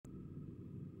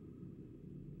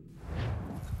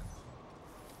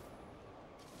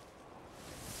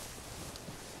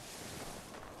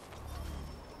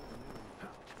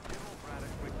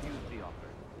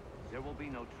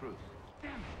truce.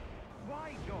 Damn it!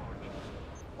 Why, George?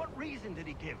 What reason did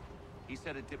he give? He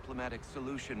said a diplomatic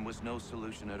solution was no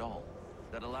solution at all.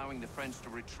 That allowing the French to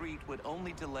retreat would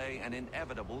only delay an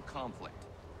inevitable conflict.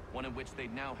 One in which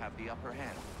they'd now have the upper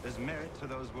hand. There's merit to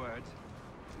those words,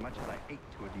 as much as I hate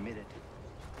to admit it.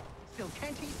 Still,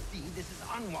 can't he see this is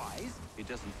unwise? It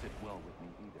doesn't sit well with me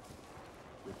either.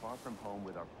 We're far from home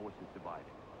with our forces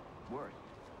divided. Worse,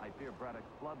 I fear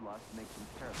Braddock's bloodlust makes them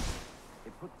careless.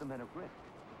 It puts them at a risk.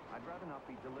 I'd rather not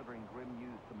be delivering grim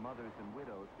news to mothers and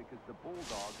widows because the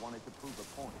Bulldog wanted to prove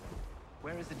a point.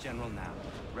 Where is the general now?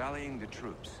 Rallying the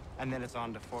troops. And then it's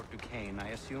on to Fort Duquesne, I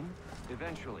assume?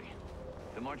 Eventually.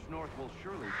 The march north will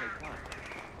surely take time.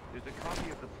 There's a copy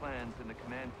of the plans in the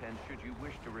command tent should you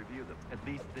wish to review them. At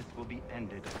least this will be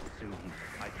ended soon.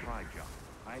 I tried, John.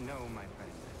 I know, my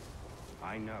friend.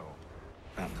 I know.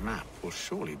 That map will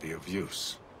surely be of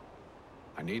use.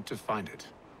 I need to find it.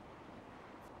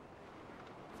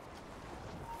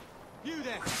 You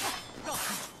there! Stop!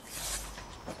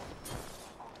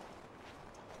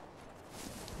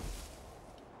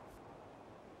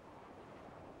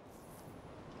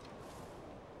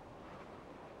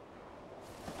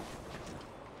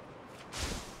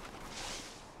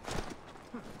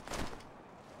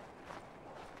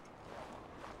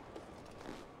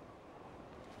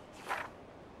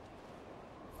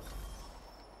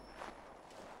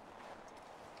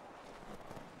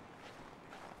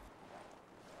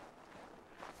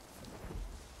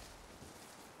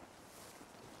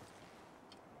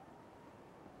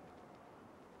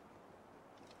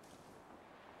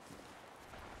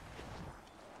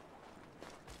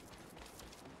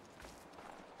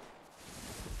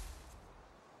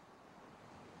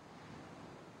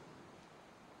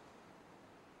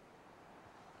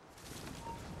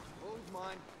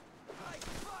 Mine. Hey,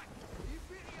 fuck! Are you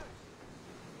serious?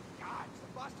 God,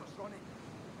 the bastard's running.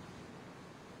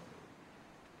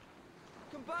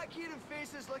 Come back here and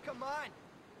face us like a man.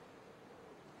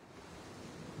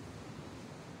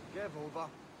 Give over.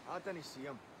 I didn't see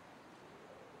him.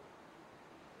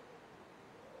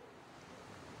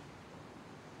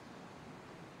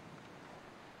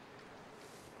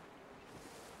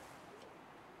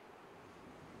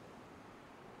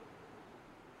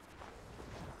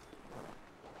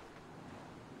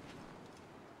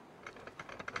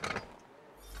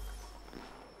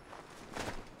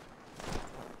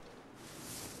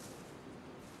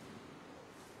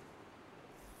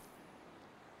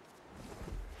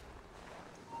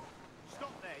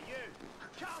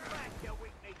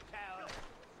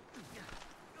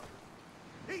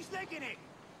 He's taking it!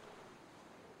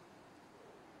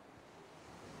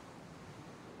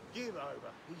 Give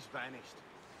over. He's vanished.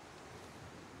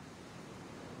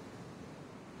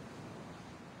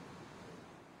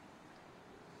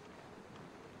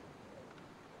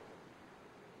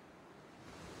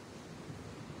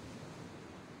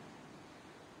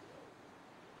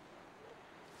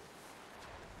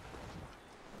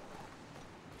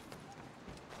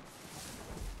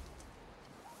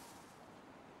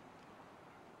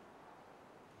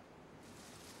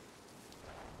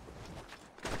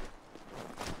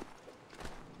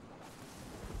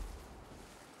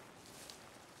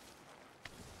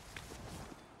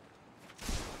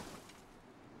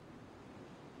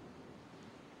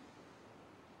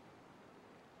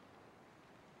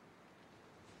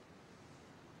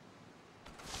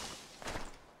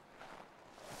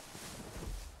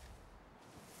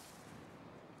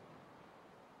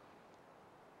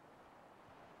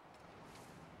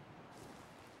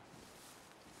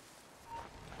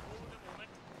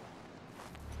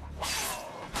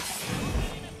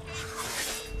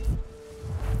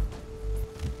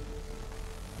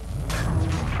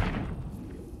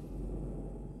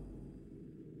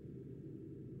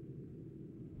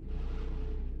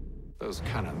 Those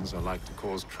cannons are like to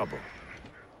cause trouble.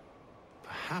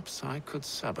 Perhaps I could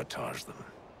sabotage them.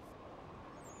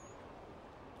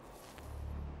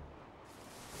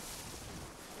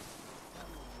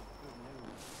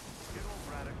 General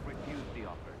Braddock refused the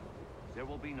offer. There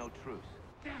will be no truce.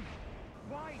 Damn it!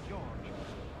 Why, George?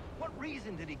 What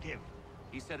reason did he give?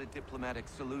 He said a diplomatic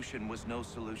solution was no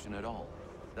solution at all.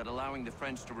 That allowing the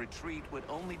French to retreat would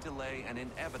only delay an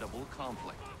inevitable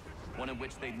conflict. One in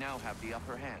which they now have the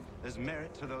upper hand. There's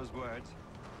merit to those words,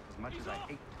 as much as I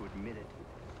hate to admit it.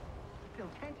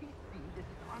 Still, can't he see this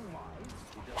is unwise?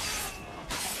 He doesn't.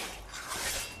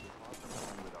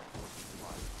 With our forces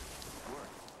divided.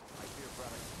 Worse, I fear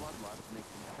Braddock's bloodlust makes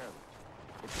them careless.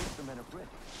 It puts them at a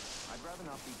risk. I'd rather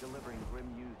not be delivering grim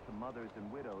news to mothers and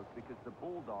widows because the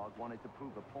Bulldog wanted to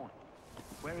prove a point.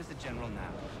 Where is the general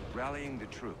now? Rallying the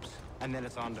troops. And then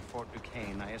it's on to Fort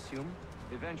Duquesne, I assume?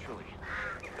 Eventually.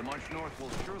 The march north will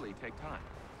surely take time.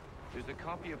 There's a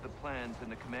copy of the plans in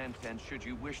the command tent should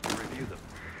you wish to review them.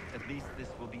 At least this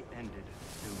will be ended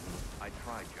soon. I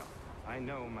tried, John. I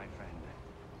know, my friend.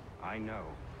 I know.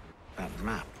 That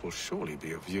map will surely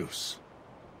be of use.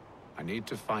 I need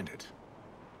to find it.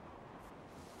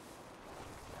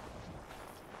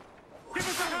 Give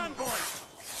us a hand, boys!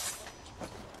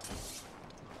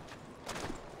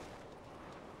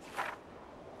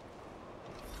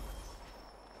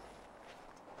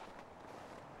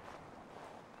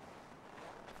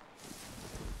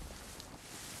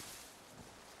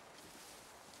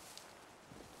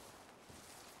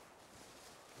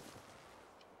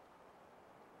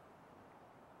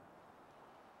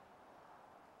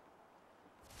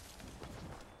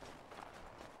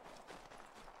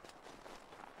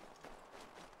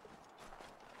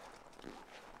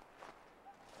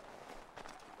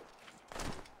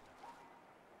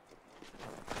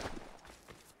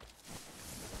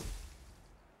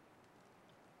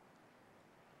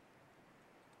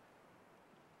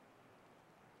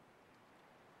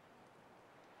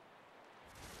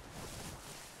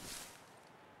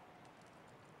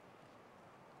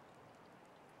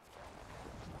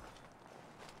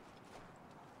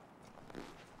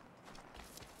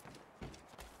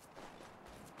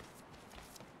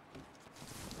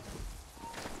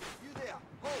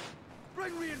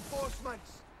 Bring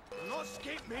reinforcements! Do not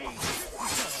escape me!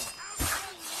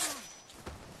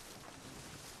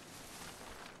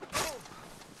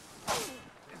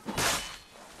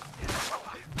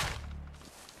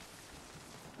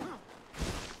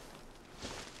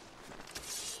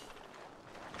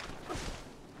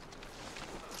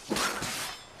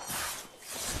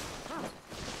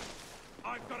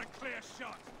 I've got a clear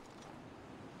shot!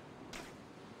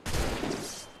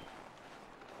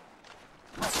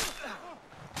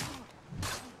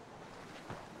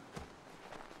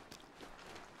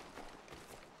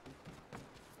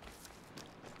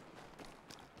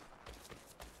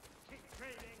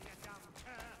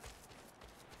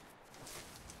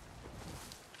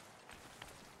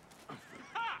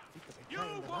 You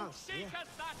won't shake us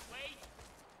that way!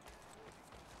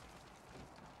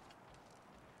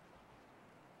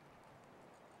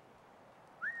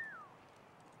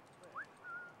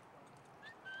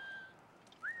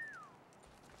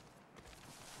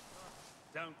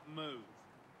 Don't move.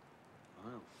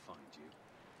 I'll find you.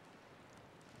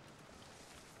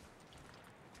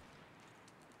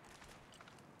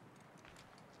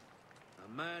 A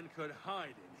man could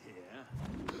hide in here.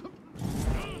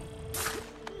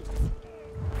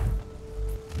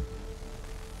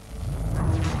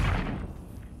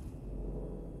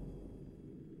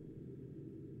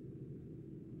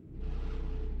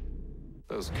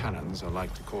 Those cannons are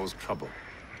like to cause trouble.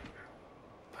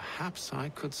 Perhaps I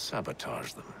could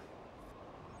sabotage them.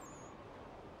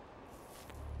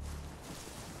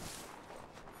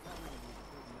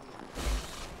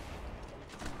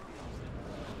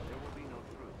 There will be no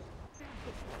truce.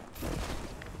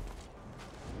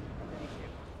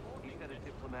 He said a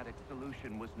diplomatic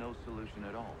solution was no solution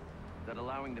at all. That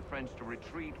allowing the French to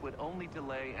retreat would only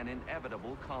delay an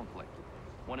inevitable conflict.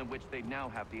 One in which they now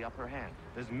have the upper hand.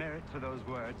 There's merit to those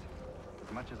words,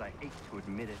 as much as I hate to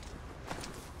admit it.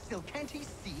 Still, can't he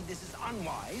see this is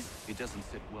unwise? It doesn't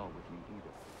sit well with me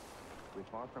either. We're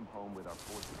far from home with our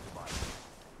forces divided.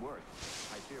 Worse,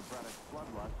 I fear Braddock's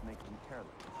bloodlust makes them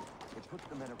careless. It puts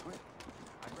them at a risk.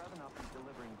 I'd rather not be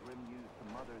delivering grim news to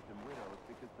mothers and widows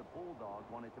because the bulldog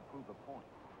wanted to prove a point.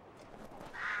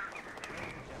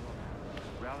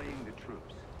 Rallying the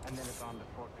troops. And then it's on to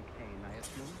Fort Duquesne, I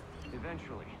assume?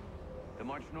 Eventually. The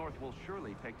march north will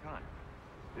surely take time.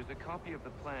 There's a copy of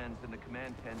the plans in the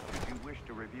command tent should you wish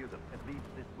to review them. At least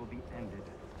this will be ended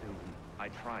soon. I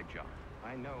tried, John.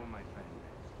 I know, my friend.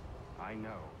 I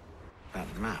know. That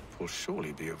map will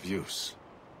surely be of use.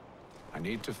 I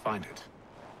need to find it.